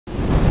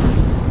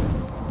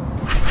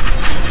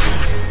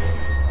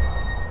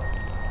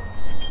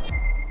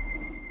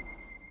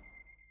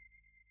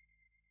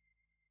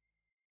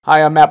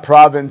Hi, I'm Matt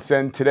Provence,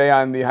 and today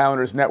on the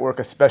Highlanders Network,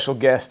 a special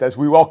guest as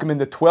we welcome in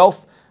the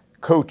 12th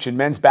coach in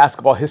men's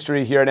basketball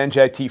history here at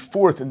NJIT,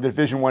 fourth in the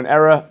Division I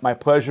era. My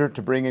pleasure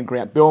to bring in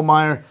Grant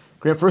Billmeier.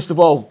 Grant, first of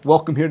all,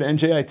 welcome here to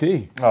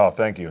NJIT. Oh,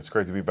 thank you. It's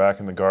great to be back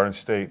in the Garden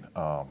State.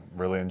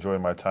 Really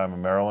enjoyed my time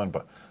in Maryland,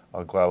 but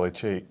I'll gladly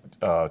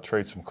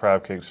trade some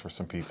crab cakes for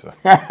some pizza.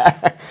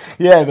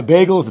 Yeah, the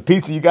bagels, the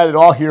pizza, you got it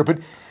all here. But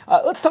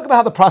let's talk about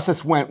how the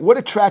process went. What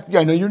attracted you?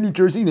 I know you're a New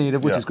Jersey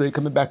native, which is great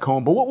coming back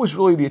home, but what was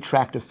really the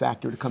attractive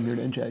factor to come here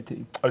to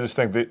NJIT? I just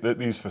think that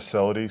these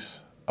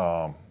facilities,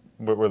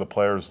 where the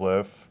players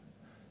live,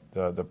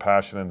 the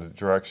passion and the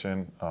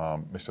direction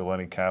Mr.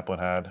 Lenny Kaplan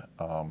had,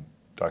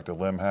 Dr.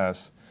 Lim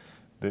has,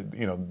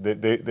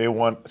 they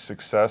want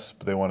success,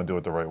 but they want to do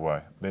it the right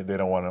way. They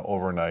don't want an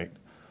overnight,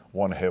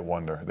 one-hit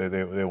wonder.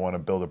 They want to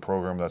build a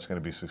program that's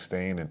going to be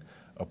sustained and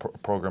a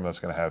program that's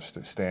going to have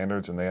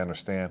standards, and they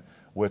understand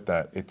with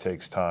that it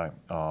takes time.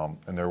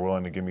 And they're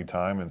willing to give me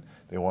time, and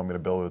they want me to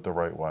build it the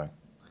right way.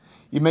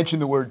 You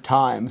mentioned the word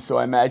time, so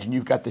I imagine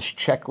you've got this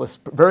checklist,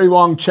 very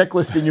long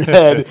checklist in your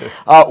head.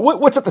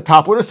 What's at the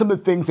top? What are some of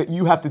the things that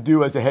you have to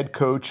do as a head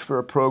coach for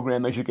a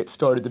program as you get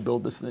started to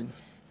build this thing?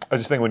 I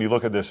just think when you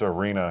look at this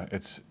arena,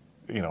 it's,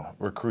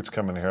 recruits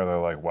come in here, they're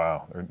like,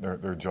 wow,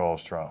 their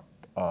jaws drop.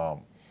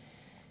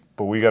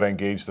 But we got to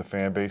engage the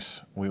fan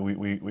base.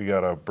 We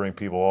got to bring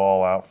people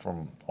all out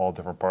from all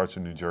different parts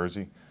of New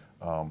Jersey.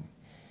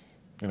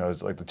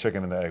 It's like the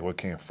chicken and the egg. What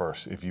came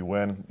first? If you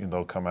win,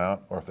 they'll come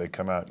out, or if they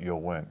come out,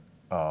 you'll win.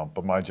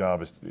 But my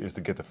job is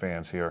to get the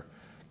fans here,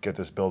 get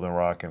this building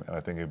rocking, and I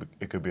think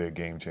it could be a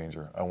game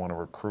changer. I want to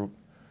recruit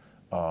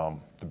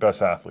the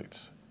best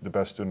athletes, the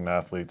best student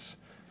athletes.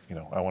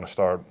 I want to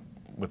start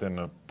within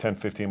a 10,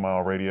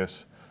 15-mile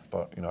radius,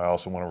 but I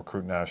also want to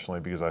recruit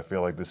nationally because I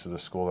feel like this is a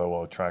school that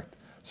will attract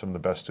some of the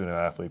best student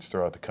athletes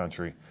throughout the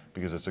country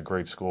because it's a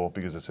great school,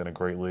 because it's in a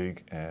great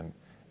league, and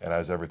it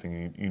has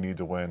everything you need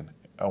to win.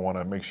 I want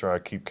to make sure I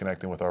keep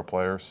connecting with our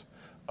players.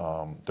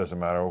 Doesn't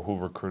matter who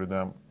recruited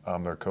them,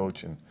 I'm their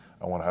coach, and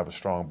I want to have a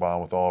strong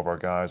bond with all of our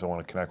guys. I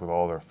want to connect with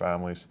all their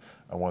families.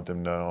 I want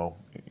them to know,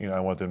 I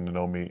want them to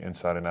know me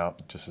inside and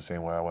out just the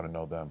same way I want to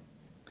know them.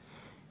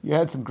 You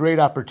had some great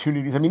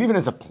opportunities. I mean, even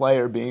as a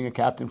player, being a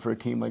captain for a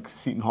team like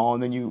Seton Hall,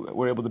 and then you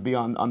were able to be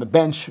on the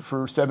bench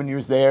for 7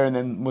 years there, and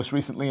then most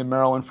recently in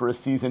Maryland for a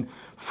season.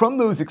 From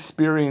those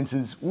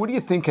experiences, what do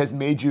you think has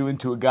made you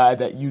into a guy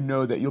that you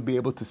know that you'll be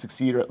able to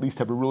succeed or at least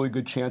have a really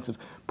good chance of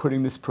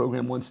putting this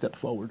program one step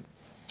forward?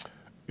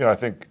 I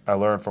think I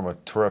learned from a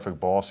terrific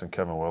boss in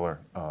Kevin Willer.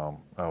 I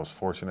was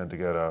fortunate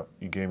to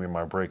he gave me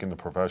my break in the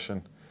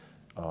profession,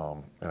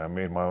 and I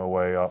made my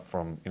way up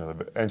from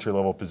the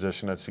entry-level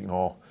position at Seton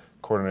Hall,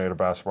 coordinator of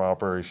basketball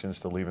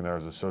operations, to leaving there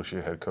as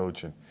associate head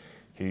coach, and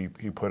he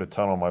put a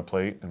ton on my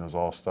plate, and it was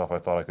all stuff I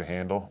thought I could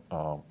handle.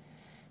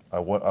 I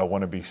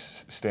want to be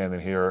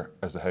standing here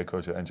as the head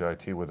coach at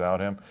NJIT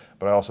without him,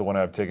 but I also wouldn't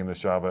have taken this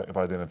job if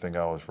I didn't think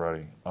I was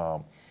ready.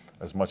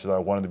 As much as I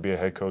wanted to be a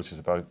head coach, it's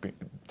about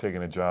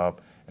taking a job,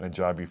 and a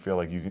job you feel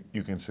like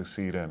you can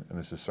succeed in, and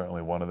this is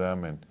certainly one of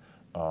them. And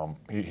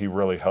he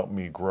really helped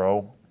me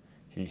grow.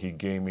 He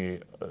gave me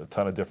a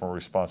ton of different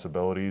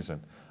responsibilities,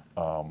 and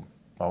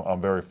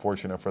I'm very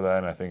fortunate for that,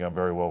 and I think I'm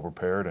very well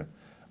prepared. And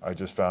I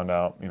just found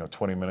out,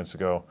 20 minutes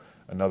ago,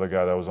 another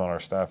guy that was on our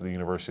staff at the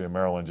University of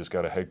Maryland just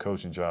got a head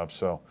coaching job.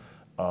 So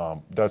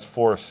that's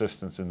 4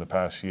 assistants in the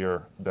past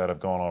year that have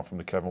gone on from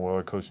the Kevin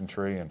Willer coaching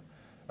tree. And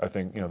I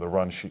think, the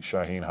run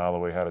Shaheen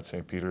Holloway had at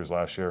St. Peter's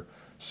last year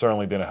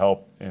certainly didn't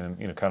help,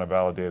 and kind of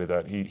validated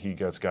that he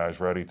gets guys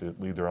ready to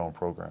lead their own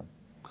program.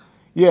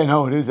 Yeah,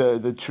 no, it is.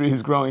 The tree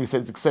is growing. You said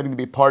it's exciting to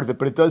be part of it,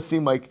 but it does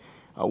seem like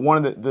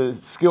one of the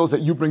skills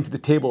that you bring to the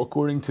table,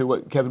 according to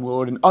what Kevin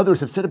Willard and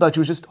others have said about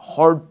you, is just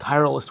hard,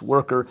 tireless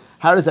worker.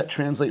 How does that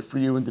translate for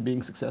you into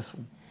being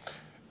successful?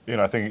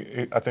 I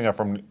think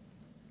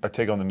I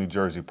take on the New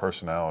Jersey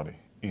personality.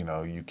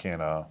 You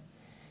can't.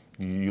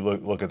 You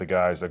look at the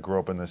guys that grew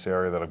up in this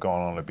area that have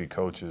gone on to be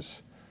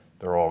coaches.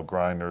 They're all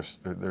grinders.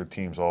 Their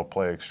teams all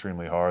play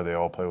extremely hard. They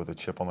all play with a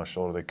chip on their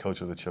shoulder. They coach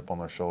with a chip on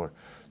their shoulder.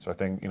 So I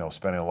think,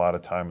 spending a lot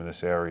of time in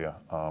this area,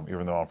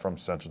 even though I'm from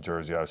Central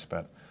Jersey, I've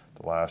spent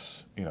the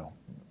last,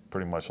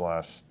 pretty much the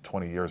last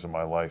 20 years of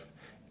my life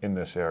in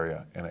this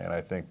area. And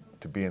I think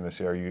to be in this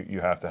area, you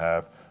have to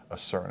have a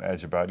certain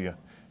edge about you,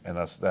 and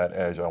that's that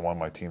edge I want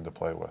my team to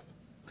play with.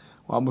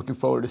 Well, I'm looking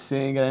forward to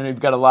seeing it. I know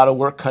you've got a lot of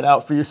work cut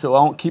out for you, so I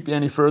won't keep you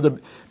any further.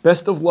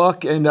 Best of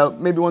luck, and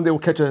maybe one day we'll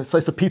catch a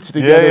slice of pizza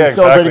together and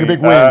celebrating a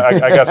big win.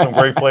 I got some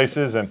great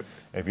places, and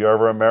if you're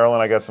ever in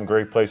Maryland, I got some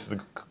great places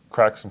to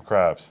crack some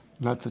crabs.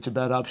 Not such a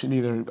bad option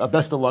either.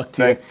 Best of luck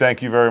to you.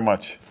 Thank you very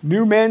much.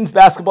 New men's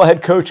basketball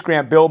head coach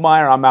Grant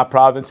Billmeier. I'm Matt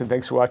Provence, and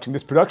thanks for watching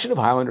this production of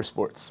Highlander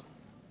Sports.